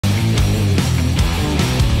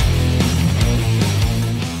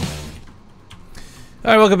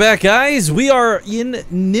Alright, welcome back, guys. We are in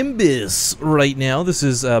Nimbus right now. This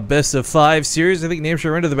is a best of 5 series. I think Name should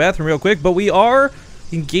run to the bathroom real quick, but we are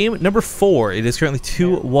in game number 4. It is currently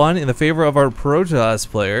 2-1 in the favor of our Protoss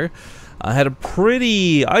player. I had a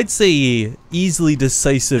pretty, I'd say, easily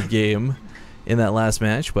decisive game in that last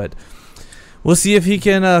match, but we'll see if he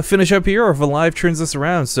can finish up here or if Alive turns this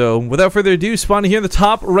around. So, without further ado, spawning here in the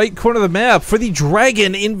top right corner of the map for the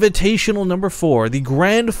Dragon Invitational number 4, the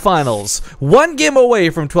Grand Finals. One game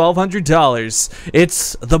away from $1,200.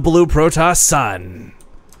 It's the Blue Protoss Sun.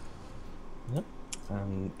 Yep.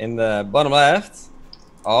 In the bottom left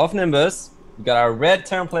of Nimbus, we got our red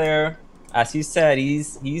Terran player. As you said,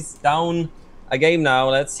 he's down a game now.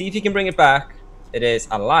 Let's see if he can bring it back. It is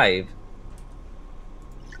Alive.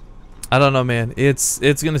 I don't know, man. It's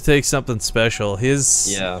gonna take something special.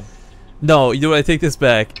 No, you know what? I take this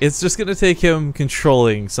back. It's just gonna take him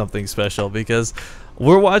controlling something special because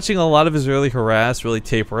we're watching a lot of his early harass really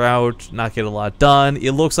taper out, not get a lot done.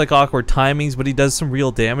 It looks like awkward timings, but he does some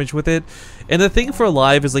real damage with it. And the thing for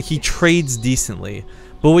Alive is like he trades decently.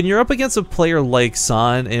 But when you're up against a player like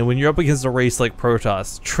San, and when you're up against a race like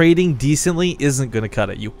Protoss, trading decently isn't gonna cut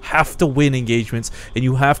it. You have to win engagements, and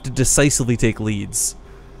you have to decisively take leads.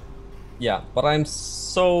 Yeah, but I'm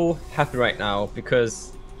so happy right now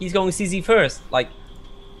because he's going CZ first. Like,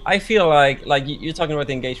 I feel like you're talking about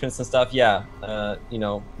the engagements and stuff. Yeah, you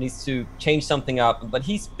know, needs to change something up. But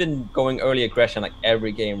he's been going early aggression like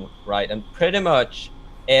every game, right? And pretty much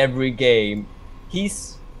every game,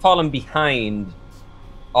 he's fallen behind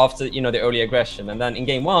after the early aggression. And then in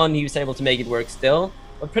game 1, he was able to make it work still.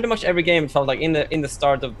 But pretty much every game, it felt like in the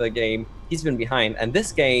start of the game, he's been behind. And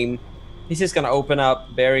this game, he's just going to open up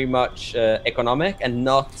very much economic and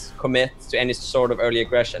not commit to any sort of early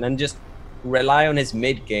aggression and just rely on his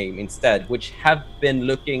mid game instead, which have been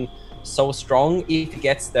looking so strong if he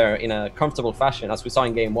gets there in a comfortable fashion, as we saw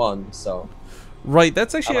in game 1. So, right,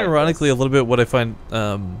 that's actually ironically a little bit what I find.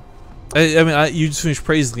 I mean, you just finished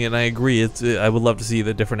praising it, and I agree. I would love to see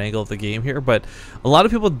the different angle of the game here, but a lot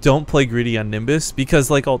of people don't play greedy on Nimbus because,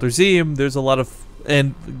 like Alter Zim, there's a lot of.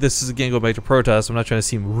 And this is again going back to Protoss. I'm not trying to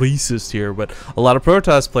seem racist here, but a lot of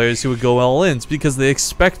Protoss players who would go all in because they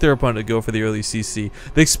expect their opponent to go for the early CC.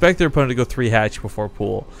 They expect their opponent to go 3 hatch before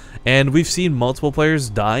pool. And we've seen multiple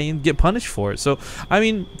players die and get punished for it. So, I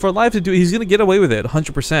mean, for Alive to do it, he's going to get away with it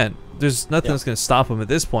 100%. There's nothing that's going to stop him at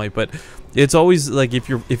this point. But it's always like if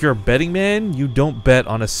you're a betting man, you don't bet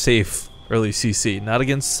on a safe early CC. Not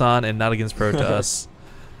against San and not against Protoss.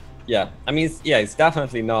 Yeah, I mean, it's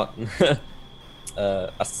definitely not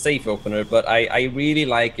a safe opener, but I really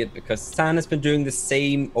like it because San has been doing the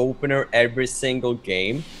same opener every single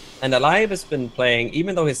game, and Alive has been playing,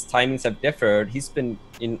 even though his timings have differed, he's been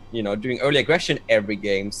doing early aggression every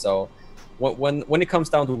game. So when it comes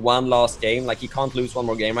down to one last game, like he can't lose one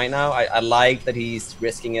more game right now, I like that he's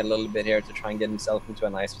risking it a little bit here to try and get himself into a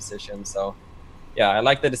nice position. So yeah, I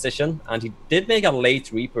like the decision, and he did make a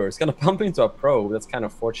late Reaper. He's gonna bump into a probe. That's kind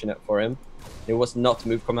of fortunate for him. It was not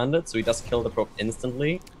move commanded, so he does kill the probe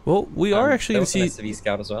instantly. Well, we are actually going to see... SV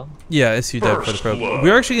scout as well. Yeah, SU died for the probe. We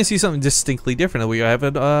are actually going to see something distinctly different. We have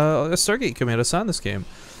a Stargate command assigned this game.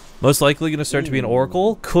 Most likely going to start to be an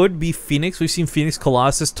Oracle. Could be Phoenix. We've seen Phoenix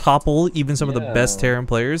Colossus topple even some of the best Terran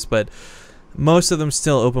players, but most of them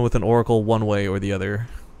still open with an Oracle one way or the other.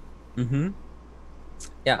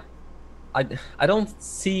 Yeah. I don't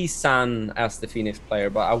see San as the Phoenix player,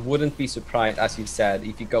 but I wouldn't be surprised, as you said,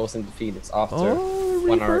 if he goes into Phoenix after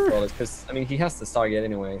one Oracle, because I mean he has the Stargate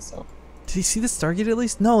anyway. So did he see the Stargate at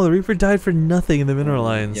least? No, the Reaper died for nothing in the mineral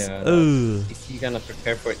lines. Yeah. Is he gonna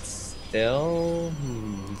prepare for it still?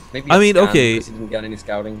 Maybe. I mean, okay. Because he didn't get any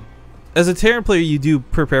scouting. As a Terran player, you do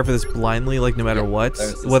prepare for this blindly, like no matter what.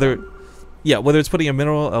 Whether it's putting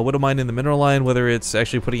a Widow Mine in the mineral line, whether it's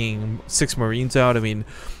actually putting 6 Marines out. I mean,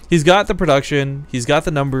 he's got the production, he's got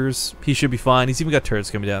the numbers, he should be fine. He's even got turrets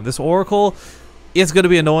coming down. This Oracle, it's going to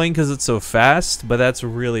be annoying because it's so fast, but that's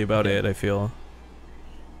really about it, I feel.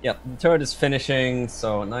 Yeah, the turret is finishing,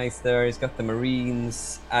 so nice there. He's got the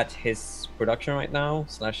Marines at his production right now,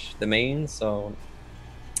 / the main, so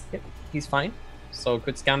yeah, he's fine. So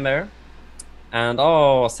good scan there. And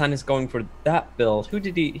San is going for that build. Who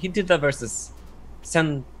did he did that versus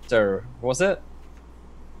Center, was it?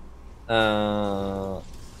 I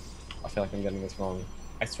feel like I'm getting this wrong.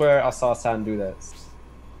 I swear I saw San do this.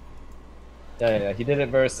 Yeah, he did it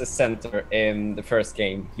versus Center in the first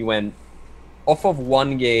game. He went off of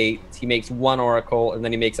 1 gate, he makes 1 Oracle, and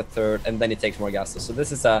then he makes a 3rd, and then he takes more gases. So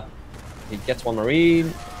this is he gets 1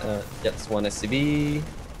 Marine, gets 1 SCV.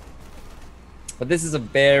 But this is a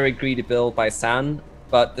very greedy build by San.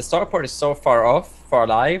 But the starport is so far off for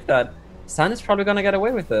Alive that San is probably gonna get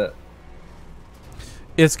away with it.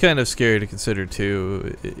 It's kind of scary to consider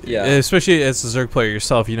too. Yeah. Especially as a Zerg player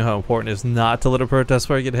yourself, you know how important it is not to let a protest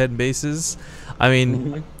player get ahead in bases. I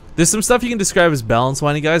mean, there's some stuff you can describe as balance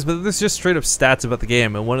winding, guys, but there's just straight up stats about the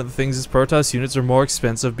game. And one of the things is Protoss units are more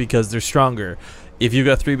expensive because they're stronger. If you've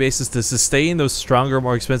got 3 bases to sustain those stronger,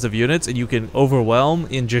 more expensive units, and you can overwhelm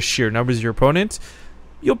in just sheer numbers your opponent,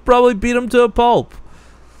 you'll probably beat him to a pulp.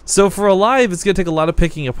 So for Alive, it's going to take a lot of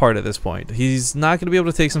picking apart at this point. He's not going to be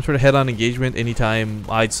able to take some sort of head-on engagement anytime,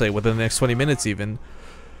 I'd say, within the next 20 minutes even.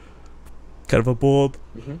 Kind of a bold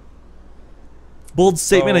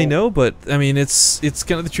statement, I know, but I mean, it's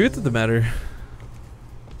kind of the truth of the matter.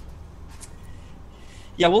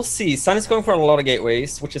 Yeah, we'll see. Sun is going for a lot of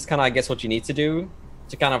gateways, which is kind of, I guess, what you need to do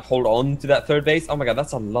to kind of hold on to that 3rd base. Oh my god,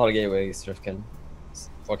 that's a lot of gateways, Rifkin.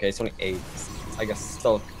 Okay, it's only 8. I guess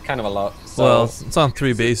still kind of a lot. So, well, it's on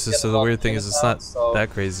 3 bases, so the weird thing is it's not that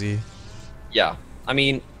crazy. Yeah, I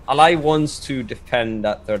mean, Alive wants to defend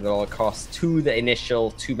that 3rd at all costs to the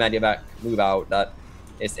initial 2 medivac move out that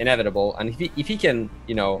is inevitable. And if he can,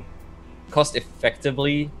 you know, cost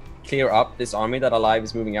effectively clear up this army that Alive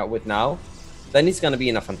is moving out with now, then he's going to be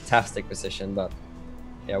in a fantastic position. But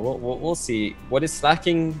yeah, we'll see. What is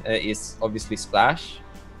slacking is obviously Splash.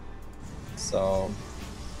 So,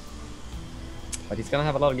 but he's going to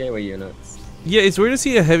have a lot of gateway units. Yeah, it's weird to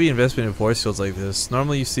see a heavy investment in force fields like this.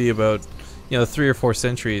 Normally you see about, you know, 3 or 4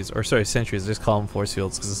 sentries, or sorry, sentries, just call them force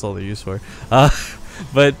fields because that's all they're used for.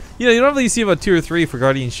 But, you know, you normally see about 2 or 3 for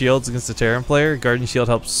Guardian Shields against the Terran player. Guardian Shield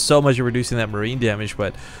helps so much in reducing that marine damage,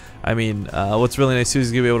 but I mean, what's really nice too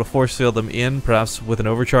is going to be able to force field them in, perhaps with an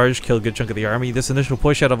overcharge, kill a good chunk of the army. This initial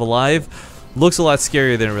push out of Alive looks a lot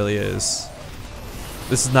scarier than it really is.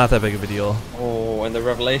 This is not that big of a deal. Oh, and the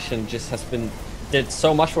revelation just did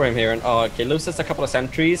so much for him here. And oh, okay, loses a couple of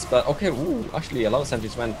sentries, but okay, ooh, actually a lot of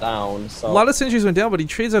sentries went down. So a lot of sentries went down, but he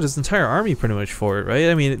trades out his entire army pretty much for it, right?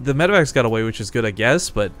 I mean, the medevac's got away, which is good, I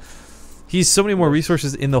guess, but he's so many more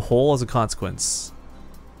resources in the hole as a consequence.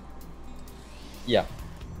 Yeah.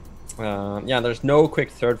 Yeah, there's no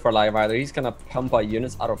quick 3rd for Alive either. He's gonna pump out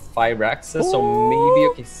units out of 5 Raxes, so maybe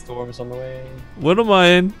okay, Storm's on the way. What am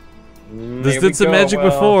I? This did some magic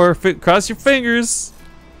before. Cross your fingers.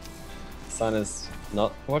 Sun is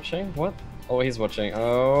not watching. What? Oh, he's watching.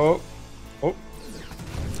 Oh.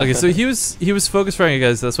 Okay, so he was focus firing,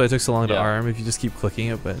 guys. That's why it took so long to arm. If you just keep clicking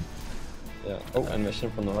it, but yeah. Oh, and mission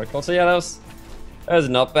from the Oracle. So yeah, that was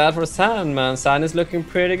not bad for San, man. San is looking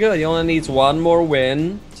pretty good. He only needs 1 more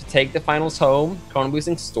win to take the finals home. Chrono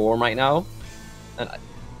boosting Storm right now, and I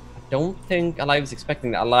don't think Alive is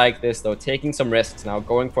expecting that. I like this though, taking some risks now,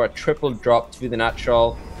 going for a triple drop to the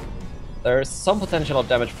natural. There's some potential of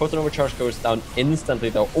damage. Photon overcharge goes down instantly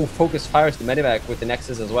though. Oh, focus fires the medivac with the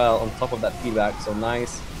Nexus as well on top of that feedback. So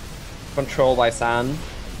nice control by San.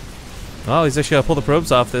 Oh, he's actually got to pull the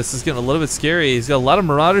probes off this. This is getting a little bit scary. He's got a lot of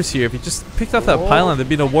Marauders here. If he just picked off that pylon, there'd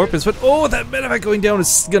be no warpers. But oh, that medevac going down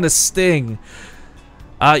is going to sting.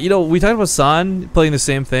 You know, we talked about San playing the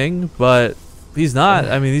same thing, but he's not.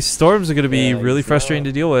 I mean, these storms are going to be really frustrating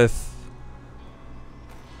to deal with.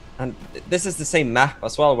 And this is the same map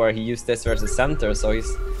as well, where he used this versus center. So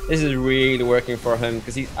this is really working for him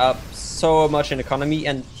because he's up so much in economy,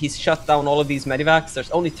 and he's shut down all of these medivacs.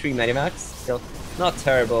 There's only 3 medivacs. Still not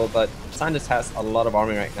terrible, but Sanders has a lot of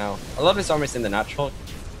army right now. A lot of his army is in the natural,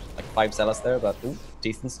 like 5 Zealots there, but ooh,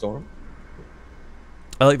 decent Storm.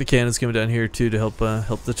 I like the cannons coming down here too to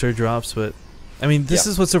help deter drops, but I mean, this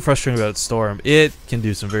is what's so frustrating about Storm. It can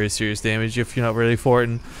do some very serious damage if you're not ready for it.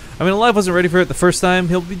 And I mean, Alive wasn't ready for it the first time.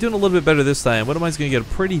 He'll be doing a little bit better this time. What am I going to get a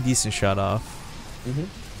pretty decent shot off?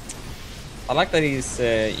 I like that he's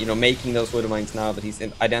you know, making those Widow Mines now, that he's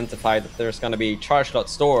identified that there's going to be charged out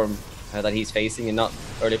Storm that he's facing and not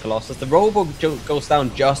early Colossus. The Robo goes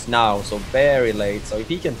down just now, so very late. So if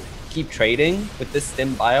he can keep trading with this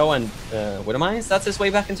Stim Bio and Widow Mines, that's his way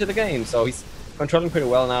back into the game. So he's controlling pretty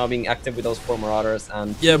well now, being active with those 4 Marauders,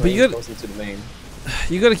 and but you goes into the main.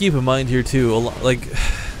 You got to keep in mind here too, like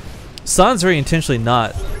San's very intentionally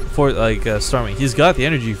not for storming. He's got the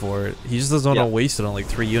energy for it. He just doesn't want to waste it on like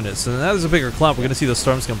 3 units. And that is a bigger clump. We're gonna see those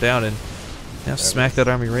storms come down and smack that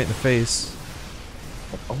army right in the face.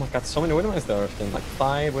 Oh my god, so many Widow Mines there. Like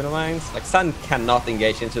 5 Widow Mines. Like San cannot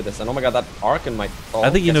engage into this, and oh my god, that Archon might fall. I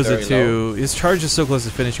think he knows it too. His charge is so close to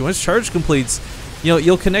finishing. Once charge completes, you know,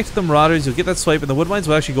 you'll connect to the Marauders, you'll get that swipe, and the Wood Mines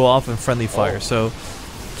will actually go off in friendly fire. So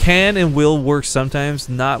can and will work sometimes,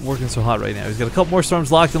 not working so hot right now. He's got a couple more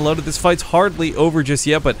storms locked and loaded. This fight's hardly over just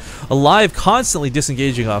yet, but Alive constantly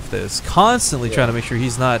disengaging off this, constantly trying to make sure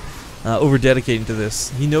he's not over-dedicating to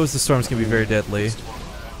this. He knows the storms can be very deadly.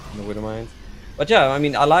 The Widow Mines. But yeah, I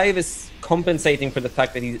mean, Alive is compensating for the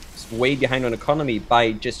fact that he's way behind on economy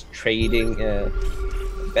by just trading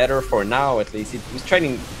better for now, at least. He was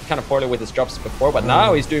trading kind of poorly with his drops before, but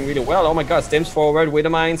now he's doing really well. Oh my god, stims forward,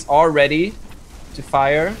 Widowmines are ready to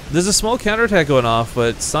fire. There's a small counterattack going off,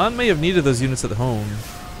 but San may have needed those units at home.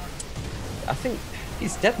 I think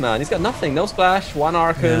he's dead, man. He's got nothing. No splash, one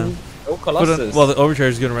Archon, no Colossus. Well, the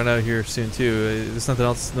overcharge is going to run out here soon too. There's nothing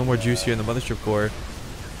else, no more juice here in the Mothership core.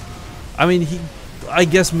 I mean, I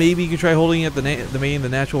guess maybe you could try holding it the main, the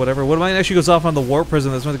natural, whatever. What if mine actually goes off on the Warp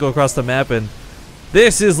Prism that's meant to go across the map, and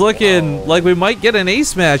this is looking like we might get an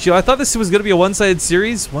ace match. You know, I thought this was going to be a one-sided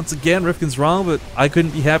series. Once again, Rifkin's wrong, but I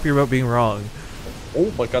couldn't be happier about being wrong. Oh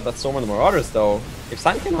my god, that Storm on the Marauders though. If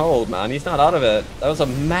San can hold, man, he's not out of it. That was a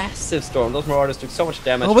massive storm. Those Marauders took so much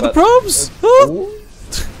damage. Oh, but the probes!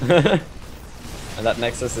 And that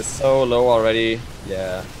Nexus is so low already.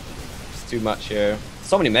 Yeah, it's too much here.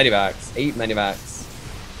 So many medivacs, 8 medivacs.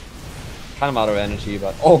 Kind of out of energy,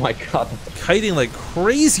 but oh my god. Kiting like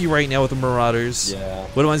crazy right now with the Marauders. Yeah.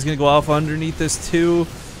 Widowmine's gonna go off underneath this too.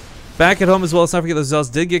 Back at home as well, let's not forget the Zealous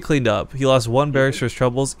did get cleaned up. He lost 1 barracks for his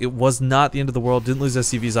troubles. It was not the end of the world. Didn't lose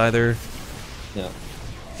SCVs either. Yeah.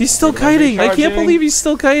 He's still kiting. I can't believe he's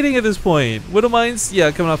still kiting at this point. Widowmines, yeah,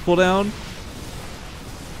 coming off cooldown.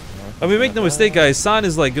 I mean, make no mistake, guys. San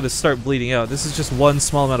is like gonna start bleeding out. This is just one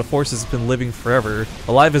small amount of forces that's been living forever.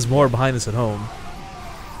 Alive is more behind this at home.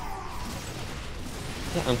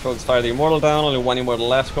 Yeah, and folks, fire the Immortal down. Only 1 Immortal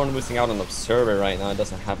left. Corner missing out on Observer right now. It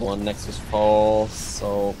doesn't have one. Nexus falls.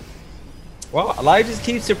 So, well, Alive just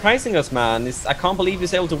keeps surprising us, man. I can't believe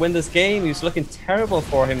he's able to win this game. He's looking terrible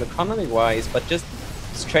for him economy-wise, but just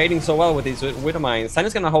he's trading so well with these Widowmines. San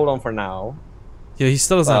is gonna hold on for now. Yeah, he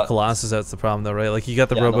still doesn't have Colossus. That's the problem, though, right? Like, you got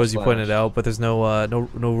the robos you pointed out, but there's no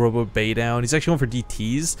robo bay down. He's actually going for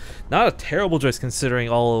DTs. Not a terrible choice considering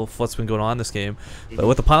all of what's been going on in this game. But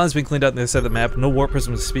with the pylons being cleaned out on the other side of the map, no Warp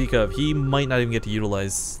Prism to speak of, he might not even get to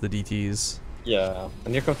utilize the DTs. Yeah,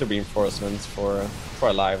 and here comes the reinforcements for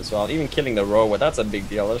Alive as well. Even killing the robot, that's a big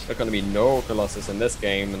deal. There's not going to be no Colossus in this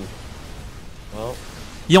game, and well.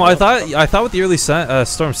 You know, I thought with the early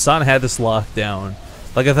Storm, San had this locked down.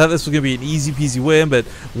 Like, I thought this was going to be an easy peasy win, but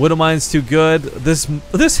Widowmine's too good. This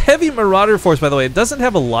heavy Marauder force, by the way, it doesn't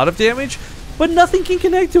have a lot of damage, but nothing can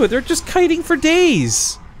connect to it. They're just kiting for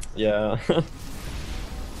days. Yeah.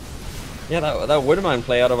 Yeah, that Widowmine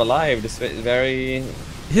play out of Alive is very...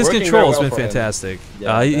 His control has been fantastic.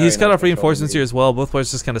 Yeah, he's got off reinforcements here as well. Both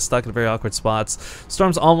players just kind of stuck in very awkward spots.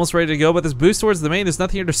 Storm's almost ready to go, but this boost towards the main, there's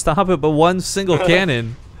nothing here to stop it but one single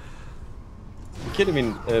cannon. You can't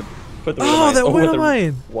even... put the that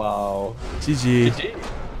Widowmine! Wow. GG.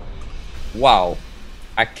 Wow.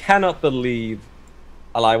 I cannot believe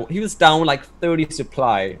Alive. He was down like 30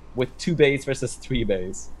 supply with 2 bays versus 3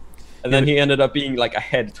 bays. And then he ended up being like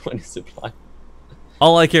ahead 20 supply.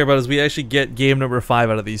 All I care about is we actually get game number 5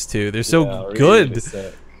 out of these two. They're so good.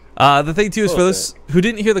 Really the thing too is for this, who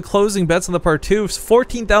didn't hear the closing bets on the part 2,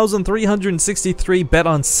 14,363 bet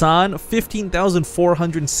on San,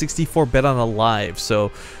 15,464 bet on Alive.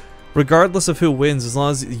 So regardless of who wins, as long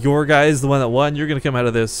as your guy is the one that won, you're going to come out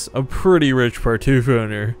of this a pretty rich part 2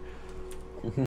 owner.